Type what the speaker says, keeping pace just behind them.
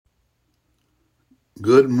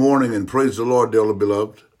Good morning and praise the Lord, dearly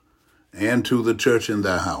beloved, and to the church in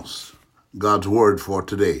thy house. God's word for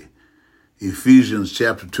today, Ephesians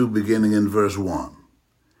chapter 2, beginning in verse 1.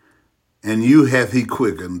 And you hath he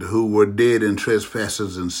quickened, who were dead in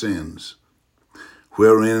trespasses and sins,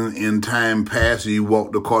 wherein in time past ye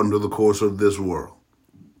walked according to the course of this world,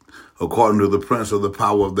 according to the prince of the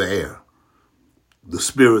power of the air, the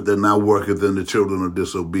spirit that now worketh in the children of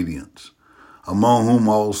disobedience, among whom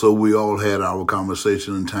also we all had our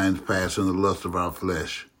conversation in times past in the lust of our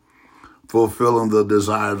flesh, fulfilling the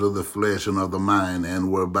desires of the flesh and of the mind,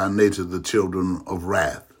 and were by nature the children of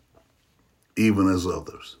wrath, even as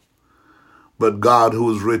others. But God,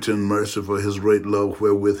 who is rich in mercy for his great love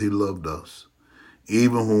wherewith he loved us,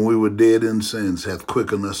 even when we were dead in sins, hath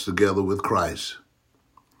quickened us together with Christ.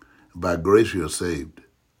 By grace you are saved,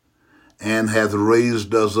 and hath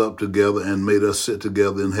raised us up together and made us sit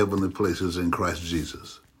together in heavenly places in Christ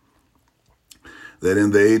Jesus, that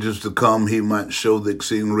in the ages to come he might show the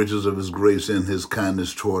exceeding riches of his grace and his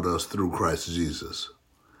kindness toward us through Christ Jesus.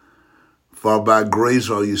 For by grace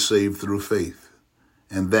are ye saved through faith,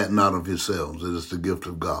 and that not of yourselves, it is the gift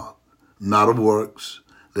of God, not of works,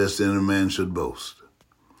 lest any man should boast.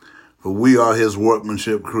 For we are his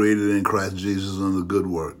workmanship, created in Christ Jesus unto good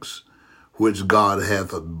works, which God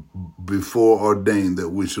hath before ordained that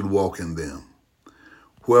we should walk in them.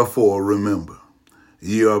 Wherefore, remember,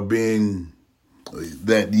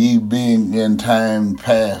 that ye being in time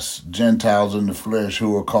past Gentiles in the flesh,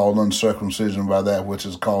 who are called uncircumcision by that which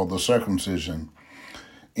is called the circumcision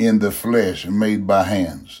in the flesh, made by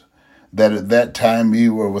hands, that at that time ye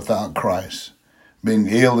were without Christ, being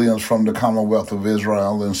aliens from the commonwealth of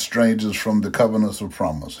Israel and strangers from the covenants of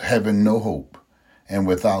promise, having no hope, and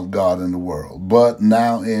without God in the world. But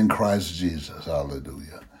now in Christ Jesus,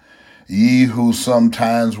 hallelujah, ye who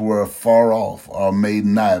sometimes were far off are made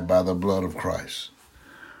nigh by the blood of Christ.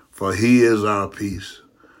 For he is our peace,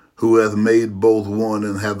 who hath made both one,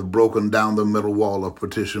 and hath broken down the middle wall of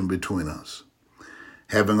partition between us,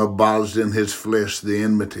 having abolished in his flesh the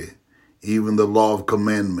enmity, even the law of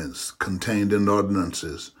commandments contained in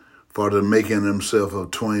ordinances, for to make in himself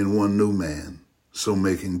of twain one new man, so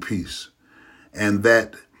making peace, and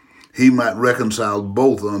that he might reconcile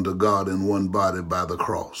both unto God in one body by the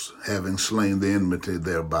cross, having slain the enmity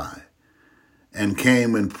thereby, and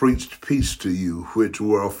came and preached peace to you which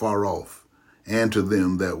were afar off, and to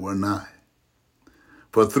them that were nigh.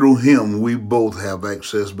 For through him we both have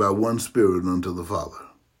access by one Spirit unto the Father.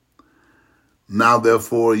 Now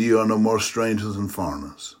therefore ye are no more strangers and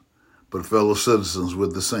foreigners, but fellow citizens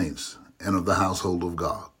with the saints and of the household of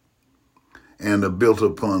God, and are built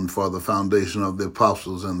upon for the foundation of the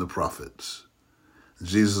apostles and the prophets,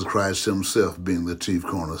 Jesus Christ himself being the chief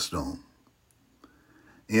cornerstone,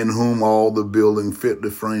 in whom all the building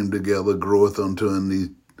fitly framed together groweth unto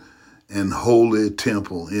an holy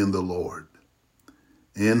temple in the Lord,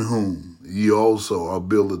 in whom ye also are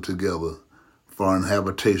builded together for an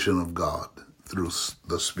habitation of God through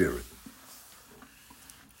the Spirit.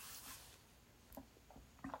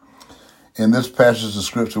 In this passage of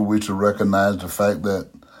Scripture, we should recognize the fact that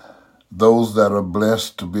those that are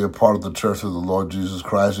blessed to be a part of the church of the Lord Jesus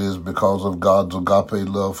Christ is because of God's agape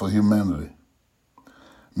love for humanity.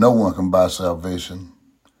 No one can buy salvation,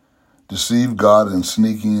 deceive God, and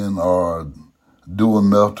sneak in or do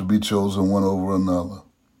enough to be chosen one over another.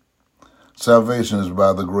 Salvation is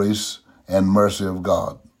by the grace and mercy of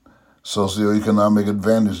God. Socioeconomic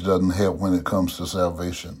advantage doesn't help when it comes to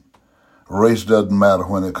salvation. Race doesn't matter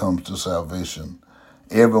when it comes to salvation.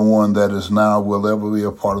 Everyone that is now will ever be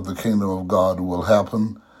a part of the kingdom of God will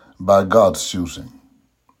happen by God's choosing.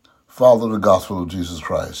 Follow the gospel of Jesus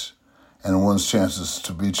Christ, and one's chances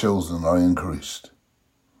to be chosen are increased.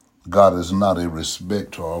 God is not a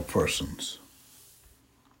respecter of persons.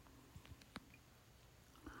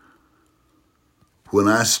 When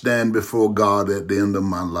I stand before God at the end of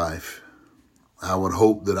my life, I would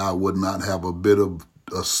hope that I would not have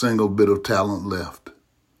a single bit of talent left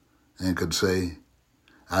and could say,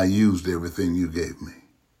 I used everything you gave me.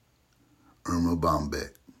 Irma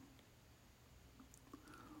Bombeck.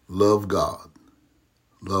 Love God,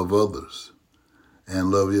 love others, and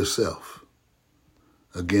love yourself.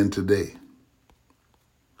 Again today,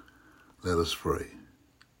 let us pray.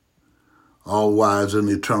 All wise and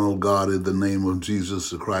eternal God, in the name of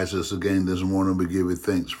Jesus Christ, us again this morning we give you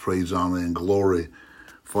thanks, praise, honor, and glory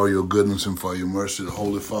for your goodness and for your mercy.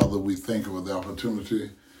 Holy Father, we thank you for the opportunity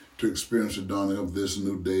to experience the dawning of this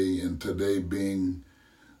new day, and today being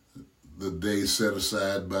the day set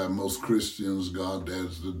aside by most Christians, God,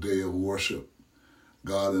 as the day of worship.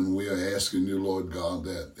 God, and we are asking you, Lord God,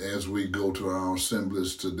 that as we go to our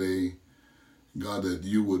assemblies today, God, that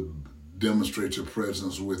you would demonstrate your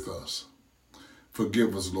presence with us.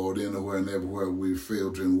 Forgive us, Lord, anywhere and everywhere we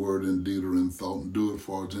failed you in word and deed or in thought. And do it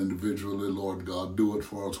for us individually, Lord God. Do it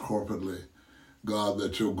for us corporately. God,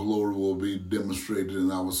 that your glory will be demonstrated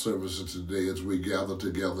in our services today as we gather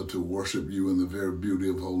together to worship you in the very beauty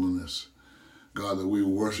of holiness. God, that we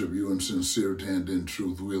worship you in sincerity and in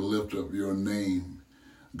truth. We lift up your name,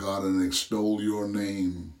 God, and extol your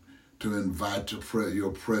name to invite your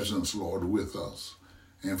presence, Lord, with us.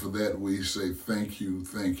 And for that we say thank you,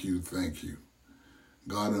 thank you, thank you.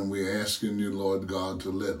 God, and we're asking you, Lord God, to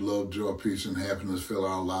let love, joy, peace, and happiness fill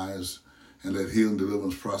our lives, and let healing,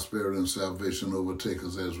 deliverance, prosperity, and salvation overtake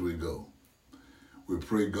us as we go. We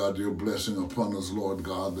pray, God, your blessing upon us, Lord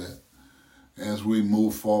God, that as we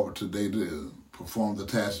move forward today to perform the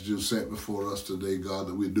tasks you set before us today, God,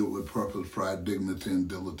 that we do it with purpose, pride, dignity, and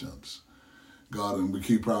diligence. God, and we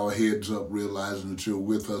keep our heads up, realizing that you're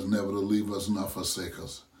with us, never to leave us nor forsake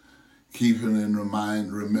us. Keeping in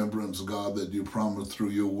remembrance, God, that you promised through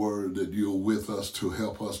your word that you're with us to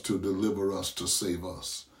help us, to deliver us, to save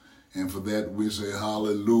us. And for that we say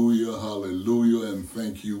hallelujah, hallelujah, and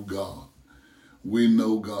thank you, God. We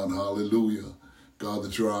know, God, hallelujah, God,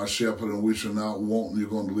 that you're our shepherd and we shall not want. You're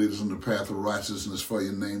going to lead us in the path of righteousness for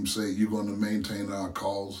your name's sake. You're going to maintain our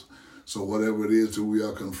cause. So whatever it is that we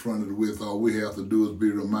are confronted with, all we have to do is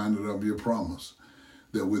be reminded of your promise,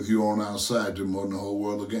 that with you on our side, you're more than the whole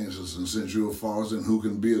world against us. And since you're for us, then who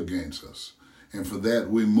can be against us? And for that,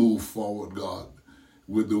 we move forward, God,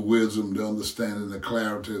 with the wisdom, the understanding, the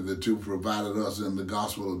clarity that you provided us in the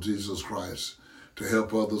gospel of Jesus Christ to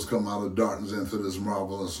help others come out of darkness into this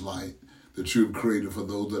marvelous light that you've created for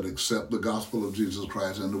those that accept the gospel of Jesus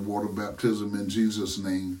Christ and the water baptism in Jesus'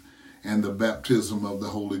 name and the baptism of the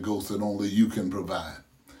Holy Ghost that only you can provide.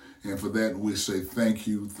 And for that, we say thank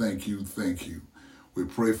you, thank you, thank you. We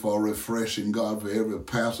pray for refreshing, God, for every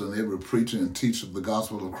pastor and every preacher and teacher of the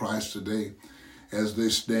gospel of Christ today as they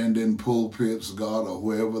stand in pulpits, God, or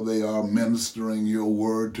wherever they are ministering your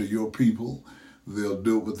word to your people. They'll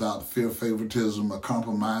do it without fear, favoritism, or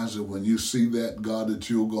compromise. And when you see that, God, that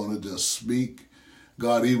you're going to just speak,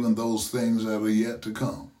 God, even those things that are yet to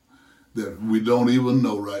come, that we don't even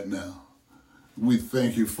know right now. We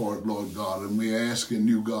thank you for it, Lord God, and we're asking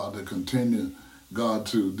you, God, to continue, God,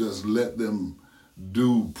 to just let them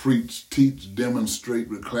do, preach, teach, demonstrate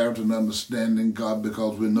with clarity and understanding, God,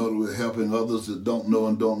 because we know that we're helping others that don't know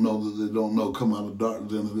and don't know that they don't know come out of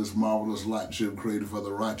darkness into this marvelous light you have created for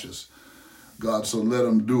the righteous. God, so let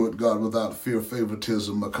them do it, God, without fear,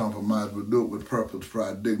 favoritism, or compromise, but do it with purpose,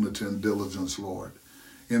 pride, dignity, and diligence, Lord.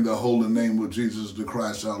 In the holy name of Jesus the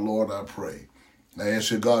Christ, our Lord, I pray. I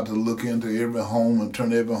ask you, God, to look into every home and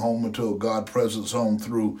turn every home into a God-presence home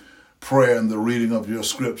through prayer and the reading of your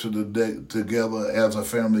scripture together as a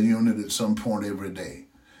family unit at some point every day.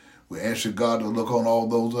 We ask you, God, to look on all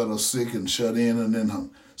those that are sick and shut in and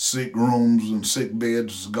in sick rooms and sick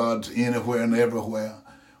beds, God, anywhere and everywhere,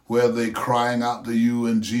 where they crying out to you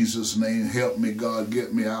in Jesus' name. Help me, God,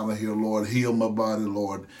 get me out of here, Lord. Heal my body,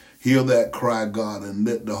 Lord. Hear that cry, God, and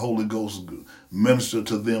let the Holy Ghost minister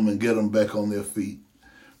to them and get them back on their feet.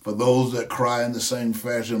 For those that cry in the same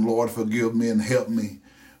fashion, Lord, forgive me and help me,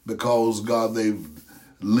 because, God, they've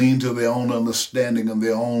leaned to their own understanding and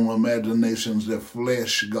their own imaginations, their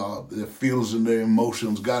flesh, God, their feelings and their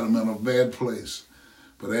emotions got them in a bad place.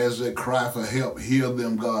 But as they cry for help, heal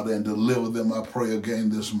them, God, and deliver them, I pray again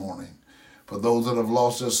this morning. For those that have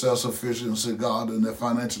lost their self-sufficiency, God, and their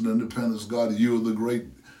financial independence, God, you are the great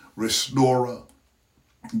restorer.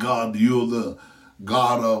 God, you're the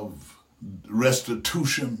God of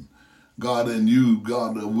restitution. God, and you,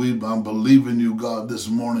 God, I'm believing you, God, this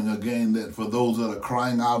morning again, that for those that are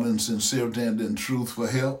crying out in sincerity and in truth for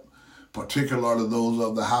help, particularly those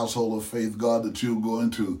of the household of faith, God, that you're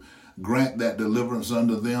going to grant that deliverance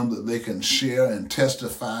unto them, that they can share and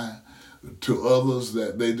testify to others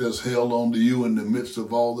that they just held on to you in the midst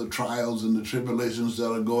of all the trials and the tribulations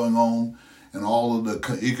that are going on and all of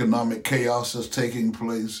the economic chaos that's taking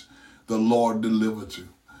place. The Lord delivered you.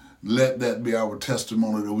 Let that be our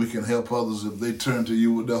testimony that we can help others if they turn to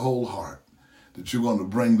you with their whole heart, that you're going to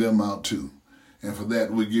bring them out too. And for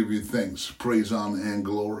that we give you thanks, praise, honor, and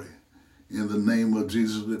glory. In the name of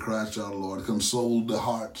Jesus the Christ our Lord, console the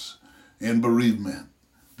hearts in bereavement.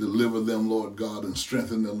 Deliver them, Lord God, and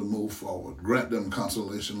strengthen them to move forward. Grant them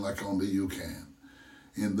consolation like only you can.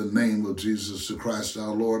 In the name of Jesus the Christ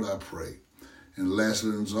our Lord, I pray. And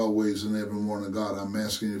lastly, as always, in every morning, God, I'm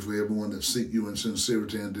asking you for everyone that seek you in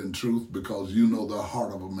sincerity and in truth, because you know the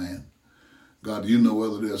heart of a man. God, you know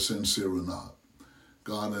whether they're sincere or not.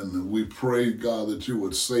 God, and we pray, God, that you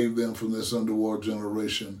would save them from this underworld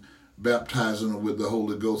generation. baptizing them with the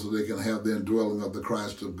Holy Ghost so they can have the indwelling of the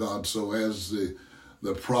Christ of God. So as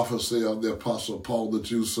the prophecy of the Apostle Paul that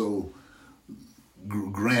you so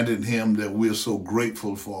granted him, that we're so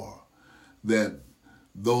grateful for, that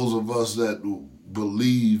those of us that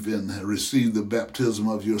believe and receive the baptism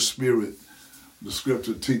of your Spirit, the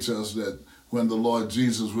scripture teaches us that when the Lord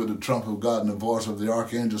Jesus with the trump of God and the voice of the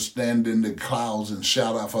archangel stand in the clouds and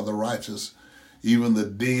shout out for the righteous, even the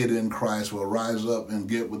dead in Christ will rise up and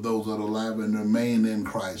get with those that are alive and remain in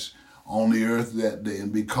Christ on the earth that day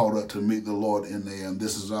and be caught up to meet the Lord in the end.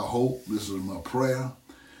 This is our hope. This is my prayer.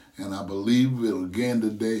 And I believe it again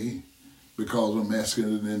today because I'm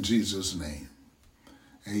asking it in Jesus' name.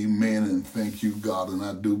 Amen, and thank you, God, and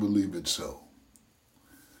I do believe it so.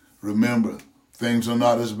 Remember, things are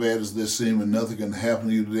not as bad as they seem, and nothing can happen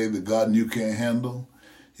to you today that God and you can't handle.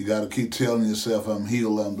 You got to keep telling yourself, I'm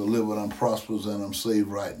healed, I'm delivered, I'm prosperous, and I'm saved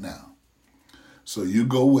right now. So you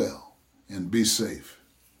go well and be safe.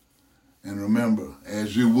 And remember,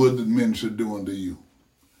 as you would that men should do unto you,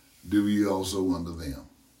 do ye also unto them.